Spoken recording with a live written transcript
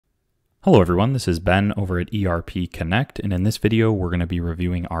Hello everyone, this is Ben over at ERP Connect, and in this video we're going to be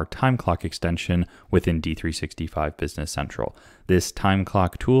reviewing our time clock extension within D365 Business Central. This time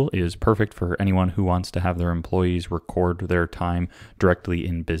clock tool is perfect for anyone who wants to have their employees record their time directly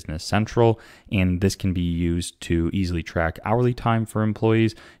in Business Central, and this can be used to easily track hourly time for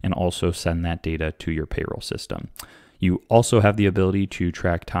employees and also send that data to your payroll system. You also have the ability to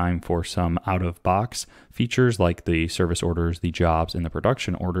track time for some out-of-box features like the service orders, the jobs, and the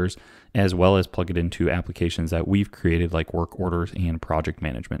production orders, as well as plug it into applications that we've created like work orders and project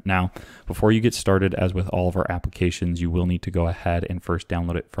management. Now, before you get started, as with all of our applications, you will need to go ahead and first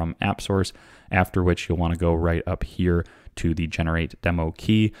download it from App Source, after which you'll want to go right up here to the generate demo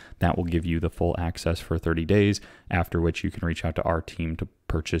key. That will give you the full access for 30 days, after which you can reach out to our team to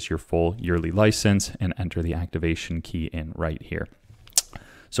purchase your full yearly license and enter the activation key in right here.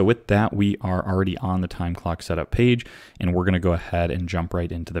 So with that, we are already on the time clock setup page, and we're going to go ahead and jump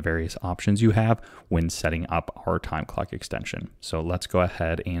right into the various options you have when setting up our time clock extension. So let's go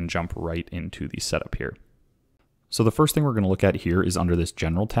ahead and jump right into the setup here. So the first thing we're going to look at here is under this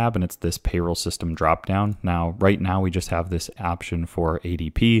general tab, and it's this payroll system dropdown. Now, right now we just have this option for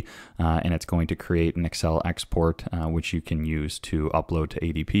ADP, and it's going to create an Excel export, which you can use to upload to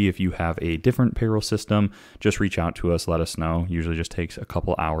ADP. If you have a different payroll system, just reach out to us, let us know. Usually just takes a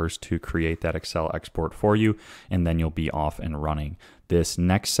couple hours to create that Excel export for you, and then you'll be off and running. This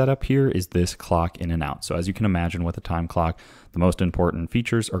next setup here is this clock in and out. So as you can imagine with a time clock, the most important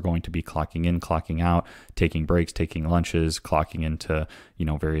features are going to be clocking in, clocking out, taking breaks, taking lunches, clocking into,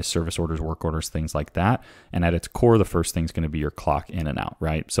 various service orders, work orders, things like that. And at its core, the first thing is going to be your clock in and out,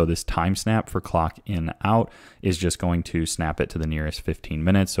 right? So this time snap for clock in out is just going to snap it to the nearest 15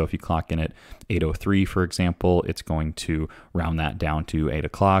 minutes. So if you clock in at 8:03, for example, it's going to round that down to 8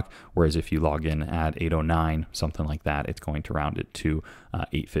 o'clock. Whereas if you log in at 8:09, something like that, it's going to round it to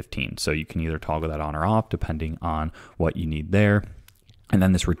 8:15. So you can either toggle that on or off depending on what you need there. And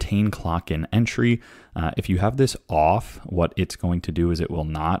then this retain clock in entry, if you have this off, what it's going to do is it will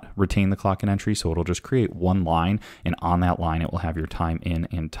not retain the clock in entry. So it'll just create one line, and on that line, it will have your time in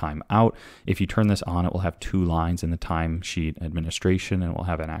and time out. If you turn this on, it will have two lines in the timesheet administration, and it will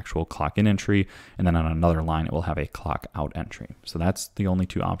have an actual clock in entry. And then on another line, it will have a clock out entry. So that's the only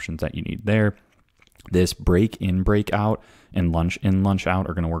two options that you need there. This break in, break out, and lunch in, lunch out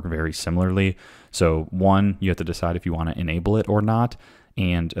are going to work very similarly. So one, you have to decide if you want to enable it or not.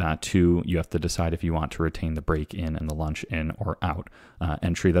 And two, you have to decide if you want to retain the break in and the lunch in or out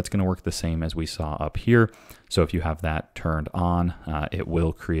entry. That's going to work the same as we saw up here. So if you have that turned on, it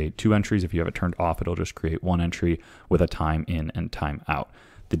will create two entries. If you have it turned off, it'll just create one entry with a time in and time out.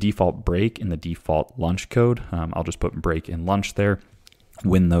 The default break and the default lunch code, I'll just put break in lunch there.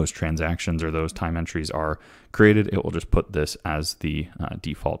 When those transactions or those time entries are created, it will just put this as the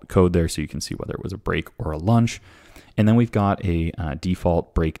default code there so you can see whether it was a break or a lunch. And then we've got a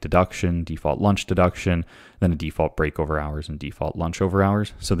default break deduction, default lunch deduction, then a default break over hours and default lunch over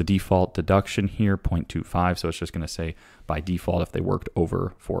hours. So the default deduction here, 0.25. So it's just going to say by default, if they worked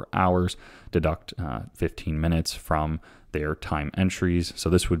over 4 hours, deduct 15 minutes from their time entries. So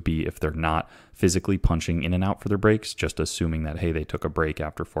this would be if they're not physically punching in and out for their breaks, just assuming that, hey, they took a break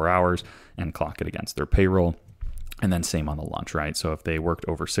after 4 hours and clock it against their payroll. And then same on the lunch, right? So if they worked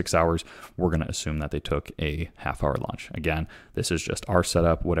over 6 hours, we're going to assume that they took a half-hour lunch. Again, this is just our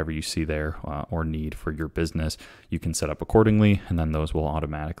setup. Whatever you see there or need for your business, you can set up accordingly, and then those will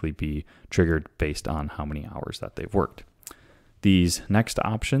automatically be triggered based on how many hours that they've worked. These next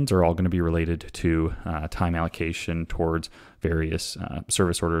options are all going to be related to time allocation towards various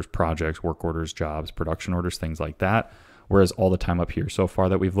service orders, projects, work orders, jobs, production orders, things like that. Whereas all the time up here so far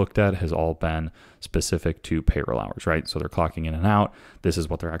that we've looked at has all been specific to payroll hours, right? So they're clocking in and out. This is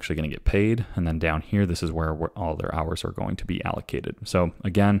what they're actually going to get paid. And then down here, this is where all their hours are going to be allocated. So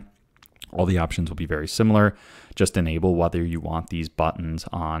again, all the options will be very similar. Just enable whether you want these buttons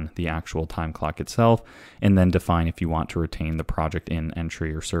on the actual time clock itself, and then define if you want to retain the project in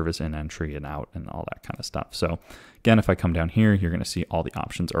entry or service in entry and out and all that kind of stuff. So again, if I come down here, you're going to see all the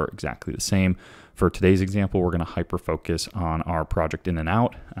options are exactly the same. For today's example, we're going to hyper focus on our project in and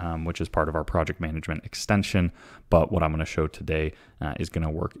out, which is part of our project management extension. But what I'm going to show today is going to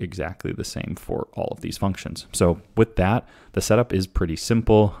work exactly the same for all of these functions. So with that, the setup is pretty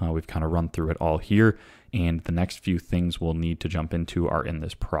simple. We've kind of run through it all here. And the next few things we'll need to jump into are in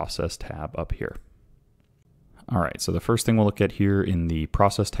this process tab up here. All right, so the first thing we'll look at here in the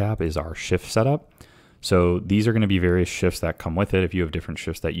process tab is our shift setup. So these are going to be various shifts that come with it. If you have different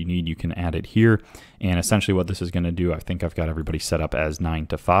shifts that you need, you can add it here. And essentially what this is going to do, I think I've got everybody set up as 9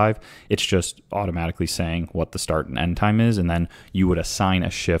 to 5. It's just automatically saying what the start and end time is, and then you would assign a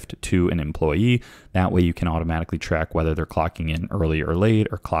shift to an employee. That way you can automatically track whether they're clocking in early or late,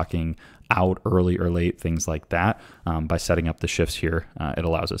 or clocking out early or late, things like that. By setting up the shifts here, it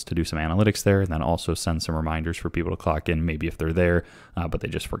allows us to do some analytics there, and then also send some reminders for people to clock in, maybe if they're there, but they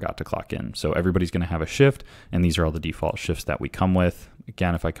just forgot to clock in. So everybody's going to have a shift, and these are all the default shifts that we come with.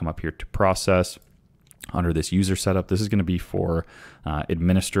 Again, if I come up here to process, under this user setup, this is going to be for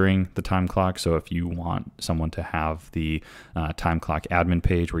administering the time clock. So if you want someone to have the time clock admin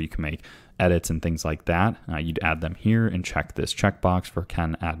page where you can make edits and things like that, you'd add them here and check this checkbox for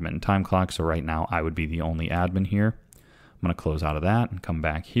can admin time clock. So right now I would be the only admin here. I'm going to close out of that and come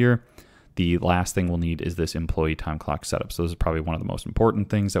back here. The last thing we'll need is this employee time clock setup. So this is probably one of the most important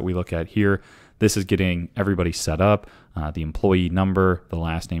things that we look at here. This is getting everybody set up, the employee number, the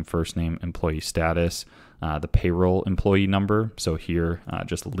last name, first name, employee status, the payroll employee number. So here,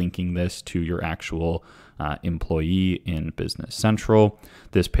 just linking this to your actual employee in Business Central.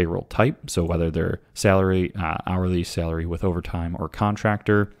 This payroll type, so whether they're salary, hourly, salary with overtime, or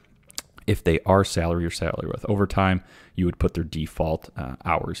contractor. If they are salary or salary with overtime, you would put their default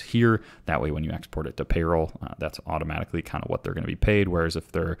hours here. That way, when you export it to payroll, that's automatically kind of what they're going to be paid. Whereas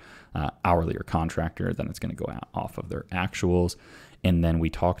if they're hourly or contractor, then it's going to go off of their actuals. And then we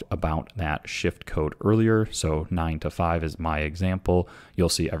talked about that shift code earlier. So 9 to 5 is my example. You'll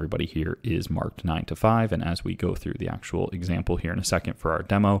see everybody here is marked 9 to 5. And as we go through the actual example here in a second for our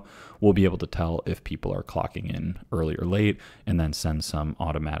demo, we'll be able to tell if people are clocking in early or late, and then send some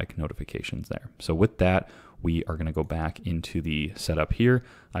automatic notifications there. So with that, we are going to go back into the setup here.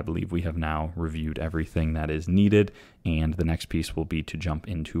 I believe we have now reviewed everything that is needed, and the next piece will be to jump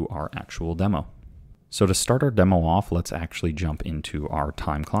into our actual demo. So to start our demo off, let's actually jump into our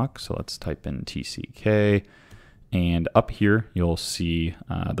time clock. So let's type in TCK, and up here, you'll see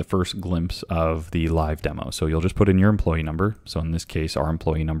the first glimpse of the live demo. So you'll just put in your employee number. So in this case, our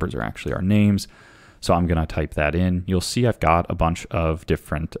employee numbers are actually our names. So I'm going to type that in. You'll see I've got a bunch of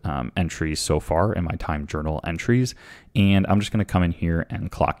different entries so far in my time journal entries, and I'm just going to come in here and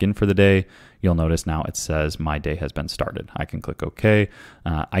clock in for the day. You'll notice now it says my day has been started. I can click OK.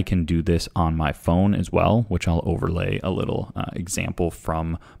 I can do this on my phone as well, which I'll overlay a little example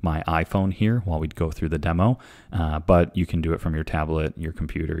from my iPhone here while we go through the demo. But you can do it from your tablet, your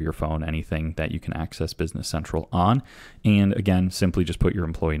computer, your phone, anything that you can access Business Central on. And again, simply just put your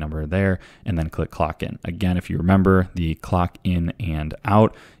employee number there and then click clock in. Again, if you remember, the clock in and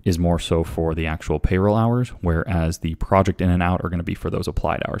out is more so for the actual payroll hours, whereas the project in and out are going to be for those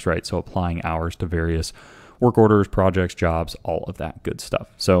applied hours, right? So applying hours to various work orders, projects, jobs, all of that good stuff.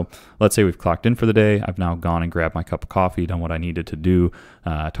 So let's say we've clocked in for the day. I've now gone and grabbed my cup of coffee, done what I needed to do,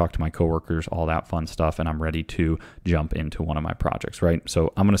 talk to my coworkers, all that fun stuff, and I'm ready to jump into one of my projects, right?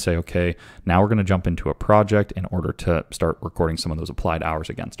 So I'm going to say, okay, now we're going to jump into a project in order to start recording some of those applied hours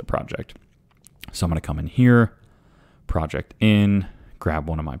against a project. So I'm going to come in here, project in, grab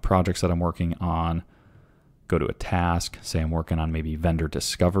one of my projects that I'm working on, go to a task, say I'm working on maybe vendor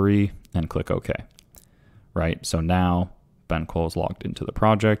discovery, and click OK. Right, so now Ben Cole is logged into the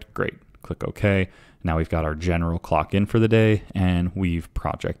project. Great, click OK. Now we've got our general clock in for the day, and we've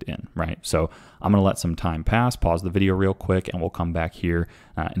project in, right? So I'm gonna let some time pass, pause the video real quick, and we'll come back here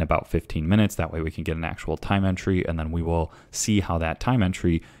in about 15 minutes. That way we can get an actual time entry, and then we will see how that time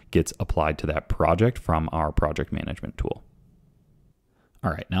entry gets applied to that project from our project management tool. All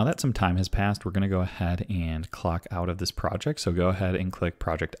right, now that some time has passed, we're gonna go ahead and clock out of this project. So go ahead and click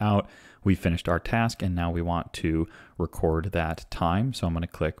project out. We finished our task, and now we want to record that time. So I'm gonna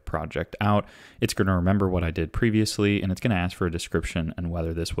click project out. It's gonna remember what I did previously, and it's gonna ask for a description and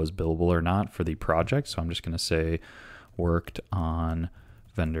whether this was billable or not for the project. So I'm just gonna say worked on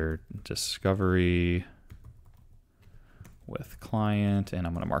vendor discovery with client, and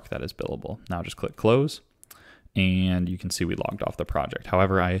I'm gonna mark that as billable. Now just click close. And you can see we logged off the project.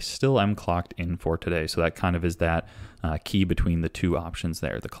 However, I still am clocked in for today. So that kind of is that key between the two options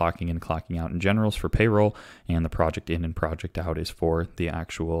there. The clocking in, clocking out in general is for payroll, and the project in and project out is for the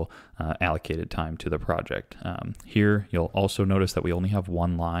actual allocated time to the project. Here, you'll also notice that we only have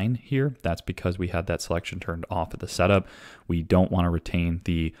one line here. That's because we had that selection turned off at the setup. We don't want to retain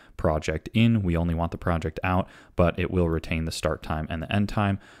the project in. We only want the project out, but it will retain the start time and the end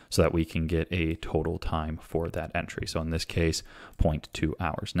time so that we can get a total time for that entry. So in this case, 0.2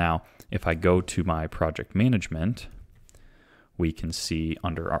 hours. Now, if I go to my project management, we can see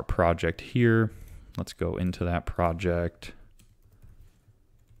under our project here, let's go into that project.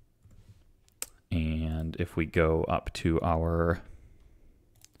 And And if we go up to our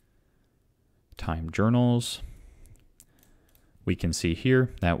time journals, we can see here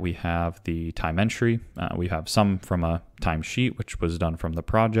that we have the time entry. We have some from a timesheet, which was done from the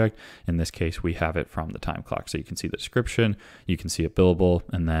project. In this case, we have it from the time clock. So you can see the description, you can see it billable.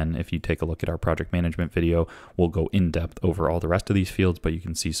 And then if you take a look at our project management video, we'll go in depth over all the rest of these fields, but you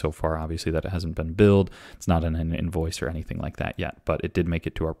can see so far, obviously, that it hasn't been billed. It's not an invoice or anything like that yet, but it did make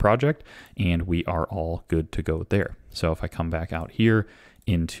it to our project and we are all good to go there. So if I come back out here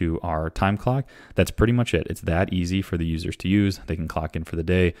into our time clock, that's pretty much it. It's that easy for the users to use. They can clock in for the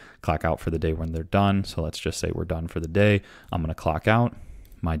day, clock out for the day when they're done. So let's just say we're done for the day. I'm going to clock out.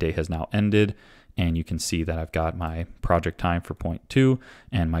 My day has now ended. And you can see that I've got my project time for 0.2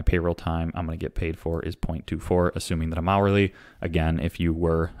 and my payroll time I'm going to get paid for is 0.24, assuming that I'm hourly. Again, if you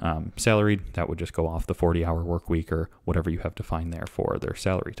were salaried, that would just go off the 40-hour work week or whatever you have defined there for their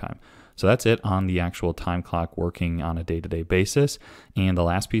salary time. So that's it on the actual time clock working on a day-to-day basis. And the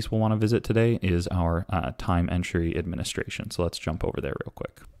last piece we'll want to visit today is our time entry administration. So let's jump over there real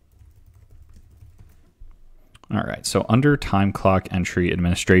quick. All right, so under time clock entry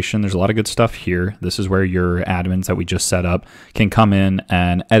administration, there's a lot of good stuff here. This is where your admins that we just set up can come in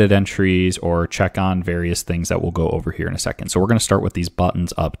and edit entries or check on various things that we'll go over here in a second. So we're going to start with these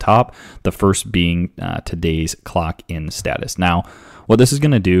buttons up top, the first being today's clock in status. Now, what this is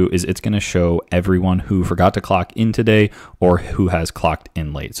going to do is it's going to show everyone who forgot to clock in today or who has clocked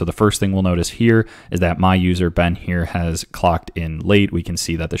in late. So the first thing we'll notice here is that my user Ben here has clocked in late. We can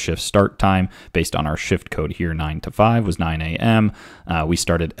see that the shift start time based on our shift code here, 9 to 5, was 9 a.m. We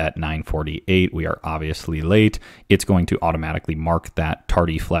started at 9:48. We are obviously late. It's going to automatically mark that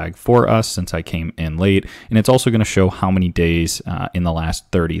tardy flag for us since I came in late. And it's also going to show how many days in the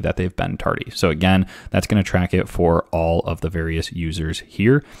last 30 that they've been tardy. So again, that's going to track it for all of the various users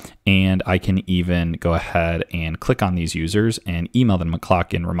here. And I can even go ahead and click on these users and email them a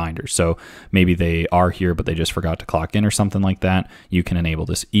clock in reminder. So maybe they are here, but they just forgot to clock in or something like that. You can enable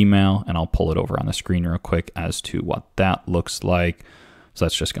this email and I'll pull it over on the screen real quick as to what that looks like. So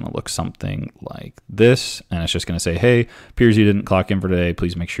that's just going to look something like this. And it's just going to say, hey, appears you didn't clock in for today.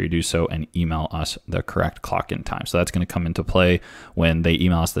 Please make sure you do so and email us the correct clock in time. So that's going to come into play when they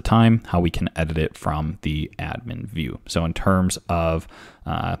email us the time, how we can edit it from the admin view. So in terms of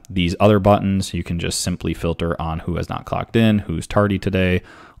these other buttons, you can just simply filter on who has not clocked in, who's tardy today,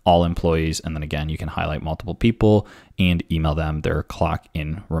 all employees. And then again, you can highlight multiple people and email them their clock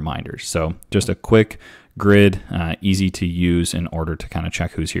in reminders. So just a quick grid, easy to use in order to kind of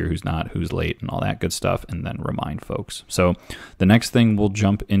check who's here, who's not, who's late, and all that good stuff, and then remind folks. So the next thing we'll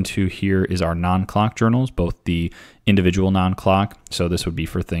jump into here is our non-clock journals, both the individual non-clock. So this would be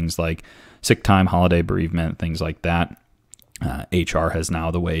for things like sick time, holiday, bereavement, things like that. HR has now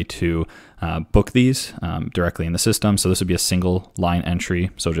the way to book these directly in the system. So this would be a single line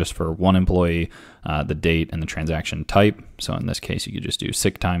entry. So just for one employee, the date and the transaction type. So in this case, you could just do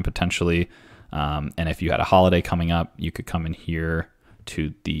sick time potentially. And if you had a holiday coming up, you could come in here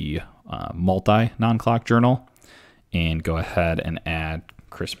to the multi non-clock journal and go ahead and add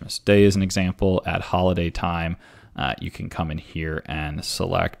Christmas Day as an example. At holiday time, you can come in here and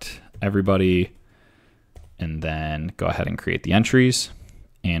select everybody and then go ahead and create the entries.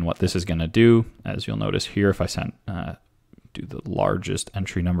 And what this is going to do, as you'll notice here, if I do the largest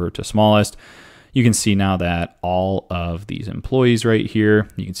entry number to smallest, you can see now that all of these employees right here,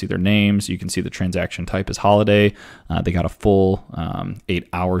 you can see their names, you can see the transaction type is holiday. They got a full 8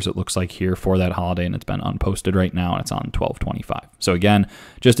 hours, it looks like here, for that holiday, and it's been unposted right now, and it's on 12/25. So again,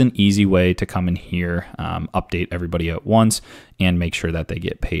 just an easy way to come in here, update everybody at once, and make sure that they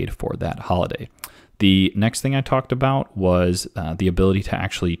get paid for that holiday. The next thing I talked about was the ability to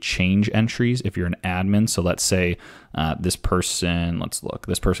actually change entries if you're an admin. So let's say this person,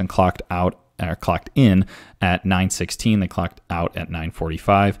 this person clocked in at 9:16. They clocked out at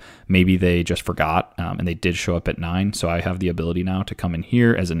 9:45. Maybe they just forgot and they did show up at 9. So I have the ability now to come in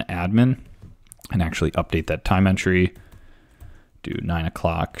here as an admin and actually update that time entry, do 9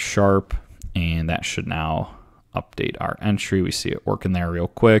 o'clock sharp, and that should now update our entry. We see it working there real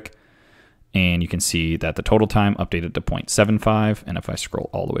quick. And you can see that the total time updated to 0.75. And if I scroll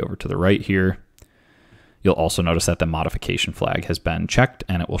all the way over to the right here, you'll also notice that the modification flag has been checked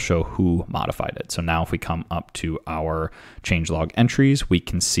and it will show who modified it. So now if we come up to our changelog entries, we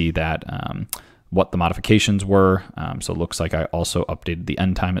can see that what the modifications were. So it looks like I also updated the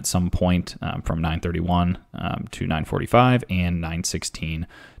end time at some point from 9:31 to 9:45 and 9:16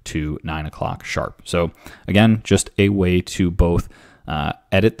 to 9 o'clock sharp. So again, just a way to both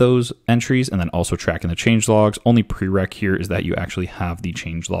edit those entries, and then also tracking the change logs. Only prereq here is that you actually have the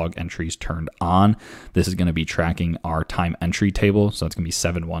change log entries turned on. This is going to be tracking our time entry table. So it's going to be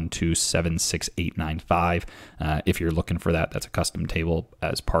 712766895. If you're looking for that, that's a custom table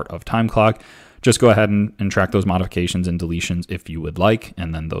as part of TimeClock. Just go ahead and track those modifications and deletions if you would like,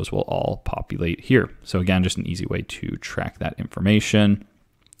 and then those will all populate here. So again, just an easy way to track that information.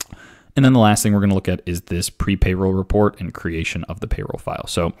 And then the last thing we're going to look at is this pre-payroll report and creation of the payroll file.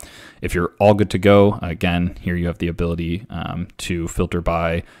 So if you're all good to go, again, here you have the ability to filter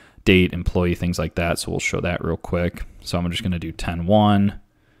by date, employee, things like that. So we'll show that real quick. So I'm just going to do 10/1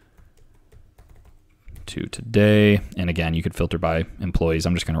 to today. And again, you could filter by employees.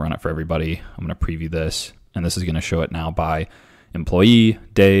 I'm just going to run it for everybody. I'm going to preview this, and this is going to show it now by employee,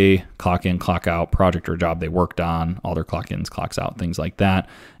 day, clock in, clock out, project or job they worked on, all their clock ins, clocks out, things like that.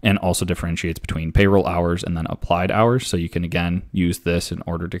 And also differentiates between payroll hours and then applied hours. So you can, again, use this in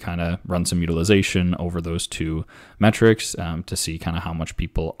order to kind of run some utilization over those two metrics to see kind of how much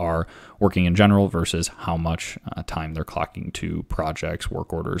people are working in general versus how much time they're clocking to projects,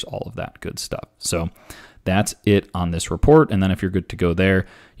 work orders, all of that good stuff. So that's it on this report. And then if you're good to go there,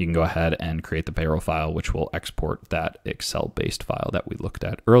 you can go ahead and create the payroll file, which will export that Excel-based file that we looked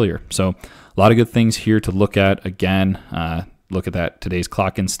at earlier. So a lot of good things here to look at. Again, look at that today's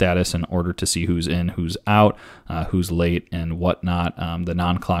clock in status in order to see who's in, who's out, who's late and whatnot. The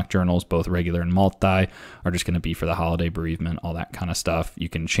non-clock journals, both regular and multi, are just going to be for the holiday, bereavement, all that kind of stuff. You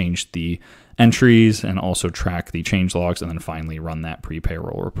can change the entries and also track the change logs, and then finally run that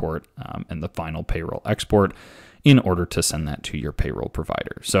pre-payroll report and the final payroll export in order to send that to your payroll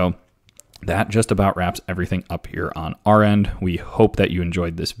provider. So that just about wraps everything up here on our end. We hope that you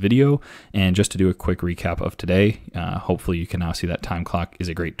enjoyed this video. And just to do a quick recap of today, hopefully you can now see that TimeClock is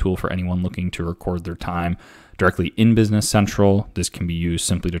a great tool for anyone looking to record their time directly in Business Central. This can be used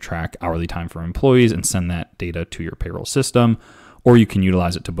simply to track hourly time for employees and send that data to your payroll system. Or you can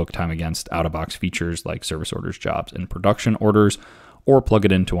utilize it to book time against out-of-box features like service orders, jobs, and production orders, or plug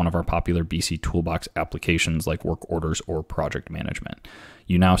it into one of our popular BC Toolbox applications like work orders or project management.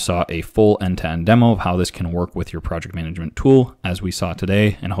 You now saw a full end-to-end demo of how this can work with your project management tool as we saw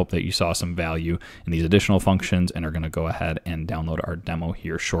today, and hope that you saw some value in these additional functions and are going to go ahead and download our demo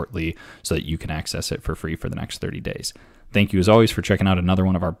here shortly so that you can access it for free for the next 30 days. Thank you as always for checking out another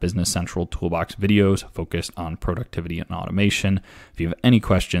one of our Business Central Toolbox videos focused on productivity and automation. If you have any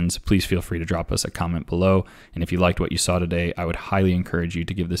questions, please feel free to drop us a comment below. And if you liked what you saw today, I would highly encourage you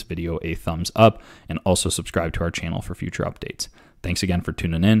to give this video a thumbs up and also subscribe to our channel for future updates. Thanks again for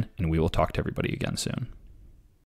tuning in, and we will talk to everybody again soon.